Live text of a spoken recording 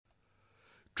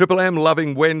Triple M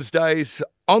loving Wednesdays.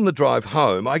 On the drive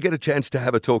home, I get a chance to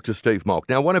have a talk to Steve Molk.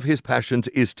 Now, one of his passions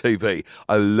is TV.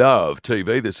 I love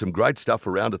TV. There's some great stuff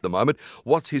around at the moment.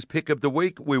 What's his pick of the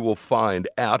week? We will find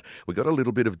out. We've got a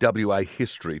little bit of WA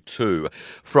history too.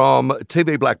 From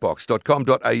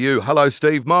tvblackbox.com.au. Hello,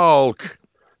 Steve Molk.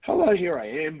 Hello, here I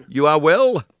am. You are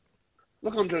well?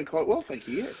 Look, I'm doing quite well, thank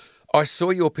you, yes. I saw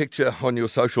your picture on your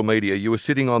social media. You were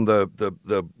sitting on the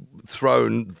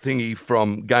throne thingy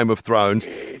from Game of Thrones.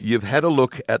 You've had a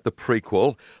look at the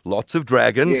prequel, lots of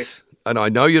dragons, Yes. and I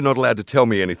know you're not allowed to tell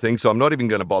me anything, so I'm not even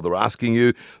going to bother asking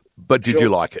you, but did you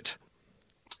like it?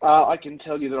 I can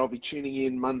tell you that I'll be tuning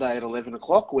in Monday at 11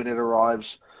 o'clock when it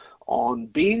arrives on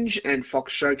Binge and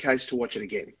Fox Showcase to watch it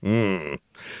again.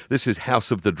 This is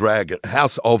House of the Dragon.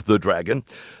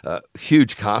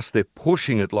 Huge cast. They're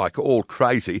pushing it like all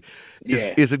crazy.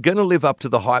 Yeah. Is it going to live up to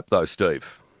the hype, though,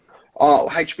 Steve? Oh,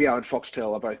 HBO and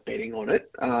Foxtel are both betting on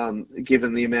it,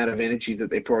 given the amount of energy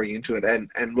that they're pouring into it. And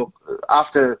look,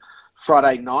 after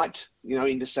Friday night,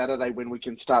 into Saturday when we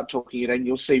can start talking it, and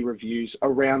you'll see reviews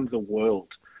around the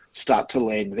world start to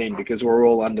land then because we're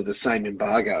all under the same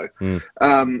embargo.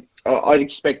 I'd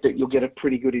expect that you'll get a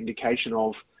pretty good indication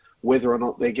of whether or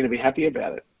not they're going to be happy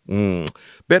about it.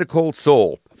 Better Call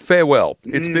Saul. Farewell.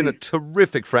 It's been a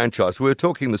terrific franchise. We were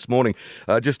talking this morning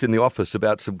just in the office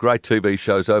about some great TV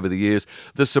shows over the years.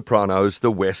 The Sopranos, The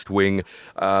West Wing,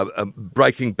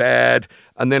 Breaking Bad,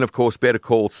 and then, of course, Better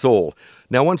Call Saul.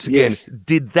 Now, once again, Yes.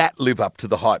 did that live up to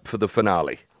the hype for the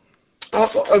finale?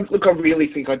 Look, I really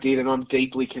think I did, and I'm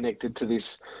deeply connected to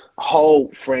this whole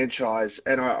franchise.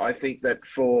 And I think that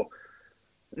for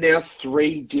now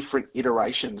 3 different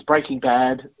iterations, Breaking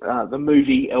Bad, the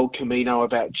movie El Camino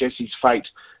about Jesse's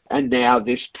fate, and now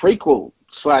this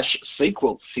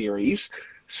prequel/sequel series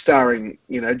starring,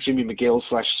 Jimmy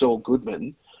McGill/Saul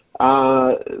Goodman,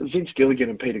 Vince Gilligan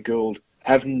and Peter Gould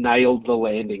have nailed the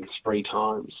landing 3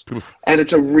 times. And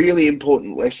it's a really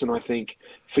important lesson, I think,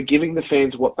 for giving the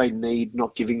fans what they need,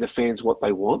 not giving the fans what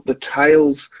they want. The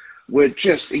tales were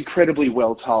just incredibly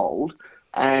well told.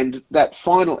 And that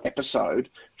final episode,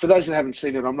 for those that haven't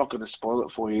seen it, I'm not going to spoil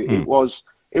it for you. It was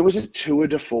a tour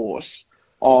de force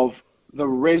of the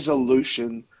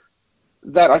resolution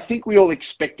that I think we all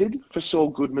expected for Saul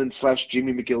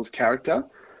Goodman/Jimmy McGill's character.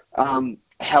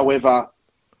 However,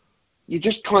 you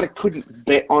just kind of couldn't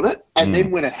bet on it. And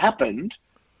then when it happened,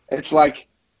 it's like,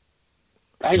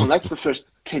 hang on, that's the first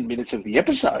 10 minutes of the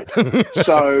episode.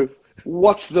 So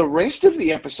what's the rest of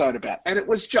the episode about? And it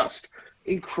was just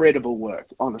incredible work,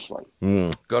 honestly.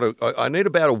 I need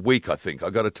about a week, I think.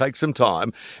 I've got to take some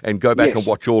time and go back and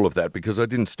watch all of that because I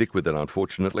didn't stick with it,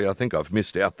 unfortunately. I think I've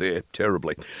missed out there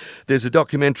terribly. There's a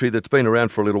documentary that's been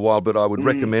around for a little while, but I would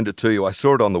recommend it to you. I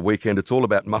saw it on the weekend. It's all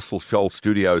about Muscle Shoals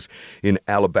Studios in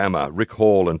Alabama. Rick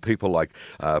Hall and people like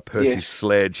Percy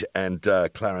Sledge and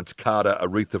Clarence Carter,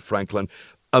 Aretha Franklin.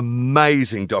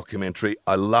 Amazing documentary.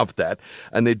 I love that.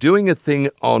 And they're doing a thing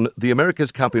on the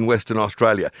America's Cup in Western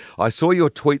Australia. I saw your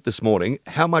tweet this morning.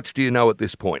 How much do you know at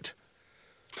this point?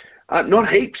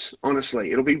 Not heaps,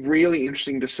 honestly. It'll be really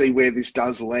interesting to see where this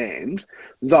does land.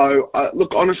 Though,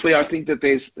 look, honestly, I think that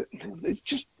there's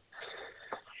just...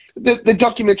 The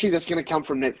documentary that's going to come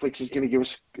from Netflix is going to give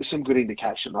us some good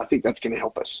indication. I think that's going to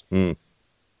help us.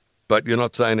 But you're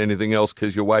not saying anything else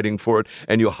because you're waiting for it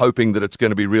and you're hoping that it's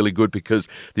going to be really good because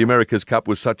the America's Cup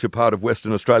was such a part of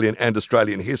Western Australian and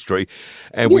Australian history.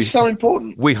 And it's so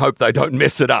important. We hope they don't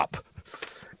mess it up.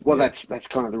 Well, that's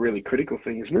kind of the really critical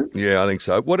thing, isn't it? Yeah, I think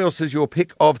so. What else is your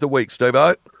pick of the week,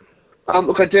 Steve-O?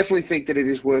 Look, I definitely think that it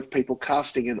is worth people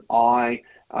casting an eye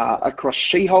across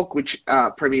She-Hulk, which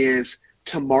premieres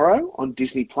tomorrow on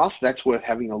Disney+. That's worth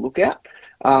having a look at.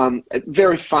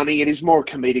 Very funny. It is more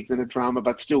comedic than a drama,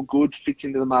 but still good. Fits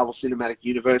into the Marvel Cinematic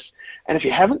Universe. And if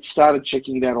you haven't started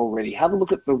checking it out already, have a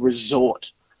look at The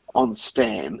Resort on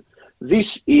Stan.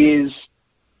 This is,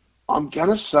 I'm going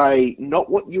to say,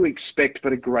 not what you expect,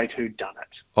 but a great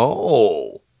whodunit.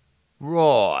 Oh,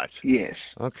 right.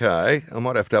 Yes. Okay. I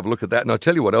might have to have a look at that. And I'll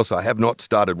tell you what else, I have not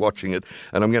started watching it,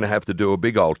 and I'm going to have to do a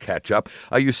big old catch-up.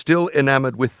 Are you still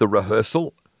enamoured with The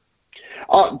Rehearsal?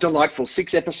 Oh, delightful.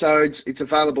 6 episodes. It's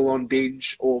available on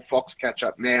Binge or Fox Catch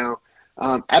Up now.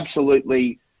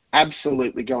 Absolutely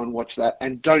go and watch that.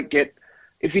 And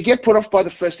if you get put off by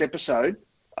the first episode,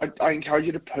 I encourage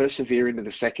you to persevere into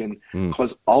the second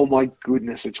because, oh my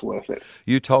goodness, it's worth it.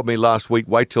 You told me last week,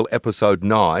 wait till episode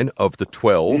 9 of the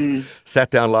 12.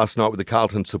 Sat down last night with a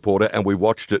Carlton supporter and we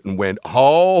watched it and went,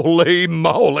 holy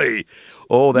moly.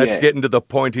 Oh, that's getting to the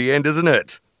pointy end, isn't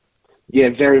it? Yeah,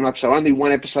 very much so. Only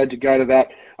 1 episode to go to that.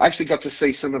 I actually got to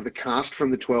see some of the cast from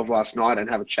the 12 last night and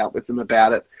have a chat with them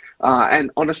about it.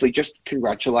 and honestly, just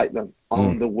congratulate them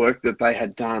on the work that they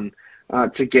had done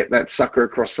to get that sucker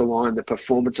across the line. The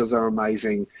performances are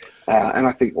amazing, and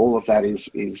I think all of that is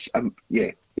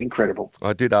incredible.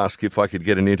 I did ask if I could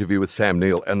get an interview with Sam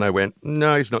Neill, and they went,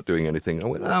 "No, he's not doing anything." I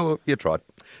went, "Oh, well, you tried.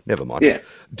 Never mind." Yeah,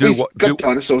 he's got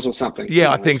dinosaurs or something.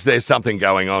 Yeah, I think there's something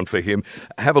going on for him.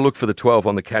 Have a look for the 12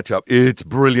 on the catch-up. It's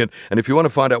brilliant. And if you want to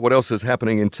find out what else is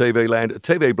happening in TV land,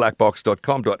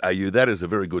 tvblackbox.com.au. That is a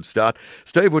very good start.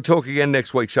 Steve, we'll talk again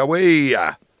next week, shall we?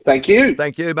 Thank you.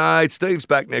 Thank you, mate. Steve's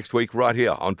back next week right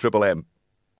here on Triple M.